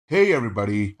Hey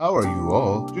everybody, how are you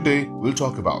all? Today we'll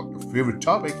talk about your favorite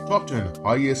topic, top 10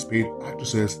 highest paid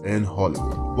actresses in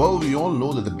Hollywood. Well, we all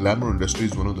know that the glamour industry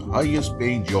is one of the highest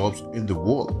paying jobs in the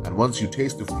world, and once you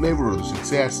taste the flavor of the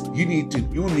success, you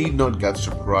need not get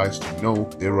surprised to know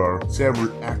there are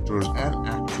several actors and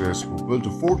actresses who built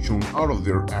a fortune out of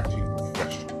their acting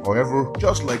profession. However,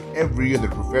 just like every other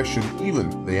profession,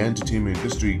 even the entertainment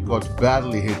industry got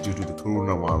badly hit due to the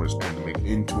coronavirus pandemic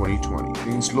in 2020.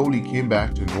 Things slowly came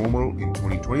back to normal in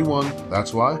 2021.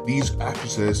 That's why these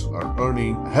actresses are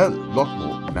earning a hell lot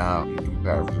more now in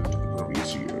comparison to the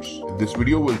previous years. In this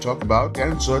video, we'll talk about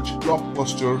 10 such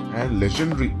blockbuster and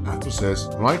legendary actresses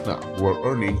right now who are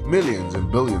earning millions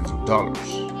and billions of dollars,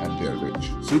 and they're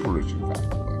rich, super rich in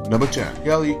fact. Number 10.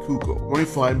 Kaley Cuoco,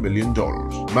 $25 million.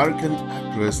 American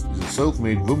actress is a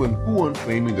self-made woman who earned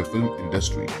fame in the film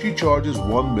industry. She charges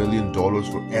 $1 million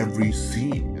for every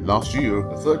scene. And last year,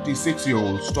 the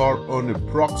 36-year-old star earned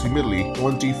approximately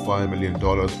 $25 million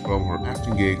from her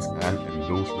acting gigs and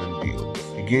endorsement deals.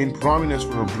 She gained prominence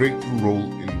for her breakthrough role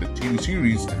in the TV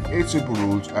series and 8 Simple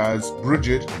Rules as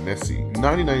Bridget Nessie. In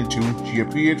 1992, she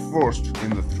appeared first in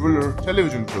the thriller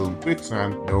television film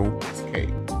Quicksand No Escape.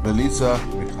 Melissa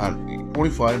McCarthy,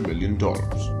 $25 million.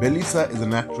 Melissa is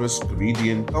an actress,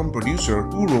 comedian, and producer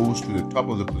who rose to the top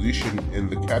of the position in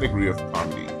the category of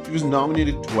comedy. She was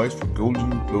nominated twice for Golden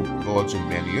Globe Awards and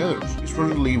many others. She's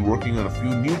currently working on a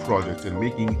few new projects and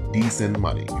making decent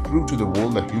money. She proved to the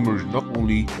world that humor is not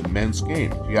only the men's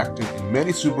game. She acted in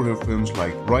many superhero films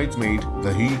like Bridesmaid,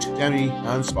 The Heat, Tammy,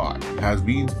 and Spy, and has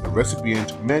been the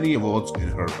recipient of many awards in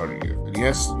her career. And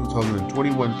yes,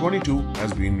 2021-22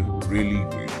 has been really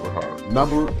great for her.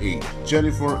 Number 8.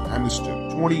 Jennifer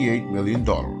Aniston, $28 million.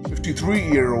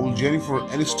 53-year-old Jennifer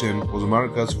Aniston was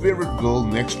America's favorite girl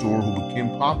next door who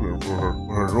became popular for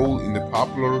her role in the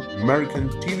popular American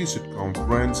TV sitcom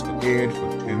Friends that aired for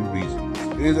 10 reasons.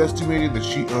 It is estimated that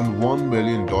she earned $1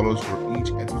 million for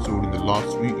each episode in the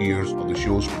last 3 years of the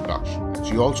show's production.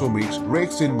 She also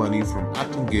rakes in money from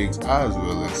acting gigs as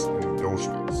well as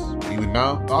endorsements. Even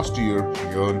now, last year, she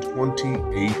earned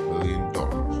 $28 million.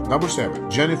 Number 7.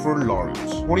 Jennifer Lawrence,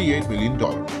 $28 million.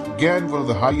 Again, one of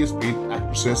the highest paid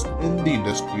actresses in the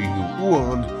industry who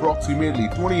earned approximately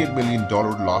 $28 million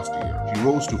last year. She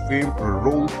rose to fame for her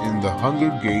role in the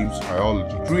Hunger Games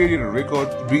trilogy, created a record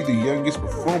to be the youngest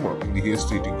performer in the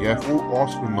history to get 4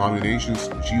 Oscar nominations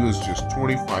when she was just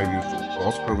 25 years old. The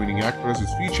Oscar-winning actress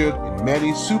is featured in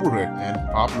many superhit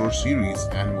and popular series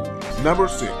and movies. Number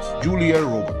 6. Julia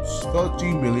Roberts,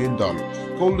 $30 million.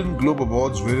 Golden Globe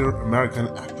Awards winner American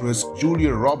actress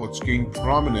Julia Roberts gained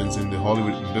prominence in the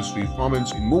Hollywood industry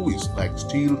performance in movies like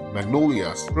Steel,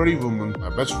 Magnolias, Pretty Woman, My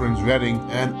Best Friend's Wedding,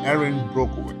 and Erin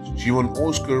Brockovich. She won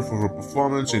Oscar for her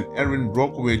performance in Erin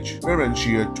Brockovich, wherein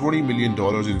she had $20 million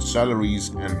in salaries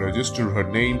and registered her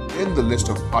name in the list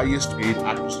of highest paid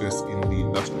actresses in the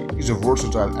industry. She's a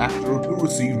versatile actor who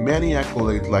received many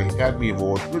accolades like Academy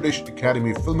Award, British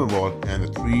Academy Film Award, and the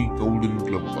 3 Golden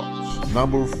Globe Awards.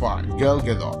 Number 5. Gal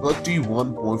Gadot,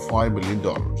 $31.5 million.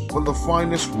 One of the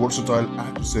finest versatile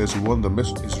actresses who won the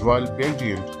Miss Israel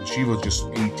pageant when she was just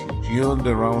 18. She earned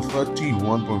around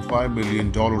 $31.5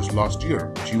 million last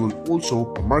year. She was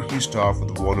also a marquee star for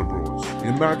the Warner Bros.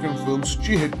 In American films,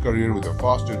 she hit career with the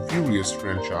Fast and Furious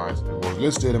franchise and was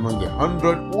listed among the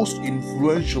 100 most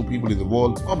influential people in the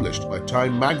world published by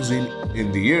Time magazine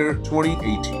in the year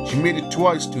 2018. She made it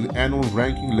twice to the annual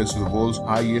ranking list of the world's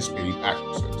highest paid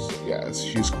actresses. Yes,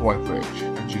 she's quite rich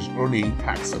and she's earning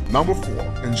handsome. Number 4.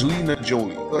 Angelina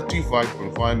Jolie,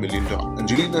 $35.5 million.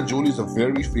 Angelina Jolie is a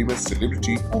very famous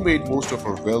celebrity who made most of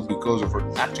her wealth because of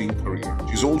her acting career.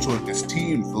 She's also an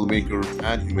esteemed filmmaker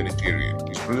and humanitarian.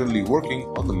 She's presently working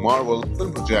on the Marvel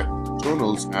film project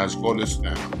Eternals as Goddess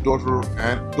Diana. Daughter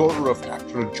of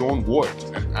actor Jon Voight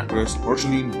and actress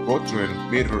Marceline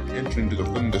Bertrand made her entry into the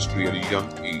film industry at a young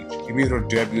age. She made her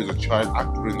debut as a child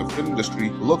actor in the film industry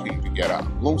looking to get out,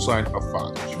 alongside her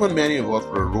father. She won many awards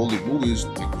for her role in movies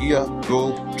like Gia,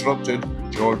 Girl, Interrupted,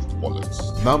 George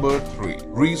Wallace. Number 3.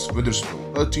 Reese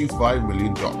Witherspoon, $35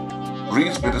 million.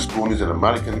 Reese Witherspoon is an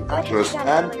American actress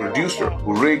and producer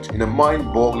who raked in a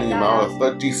mind-boggling amount of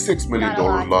 $36 million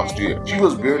last year. She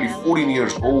was barely 14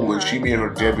 years old when she made her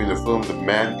debut in the film The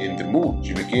Man in the Moon.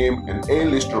 She became an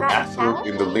A-lister actor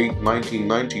in the late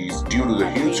 1990s due to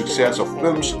the huge success of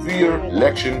films Fear,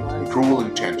 Election, and Cruel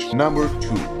Intentions. Number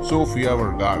 2. Sofia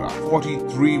Vergara,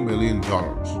 $43 million.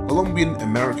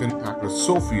 Colombian-American actress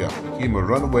Sofia became a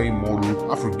runaway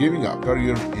model after giving up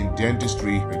career in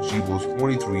dentistry when she was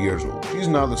 23 years old. She is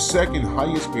now the second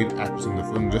highest paid actress in the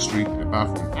film industry, and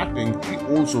apart from acting, she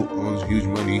also earns huge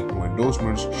money from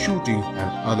endorsements, shooting,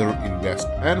 and other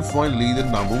investments. And finally, the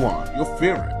number one, your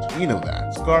favorite. You know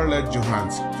that. Scarlett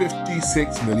Johansson,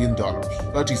 $56 million.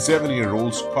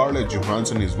 37-year-old Scarlett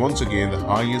Johansson is once again the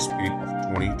highest paid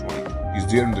of 2022. She's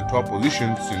there in the top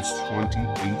position since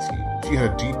 2018. She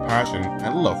had a deep passion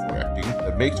and love for acting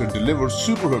that makes her deliver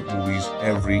superhit movies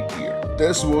every year.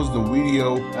 This was the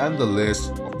video and the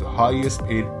list of the highest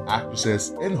paid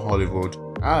actresses in Hollywood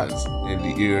as in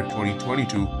the year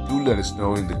 2022. Do let us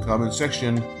know in the comment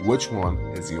section which one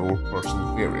is your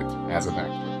personal favorite as an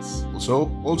actress.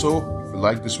 Also, if you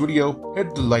like this video,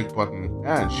 hit the like button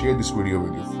and share this video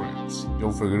with your friends.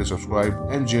 Don't forget to subscribe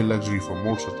MJ Luxury for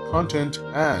more such content,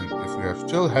 and if you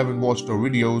still haven't watched our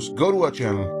videos, go to our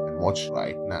channel and watch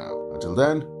right now. Until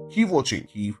then, keep watching,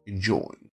 keep enjoying.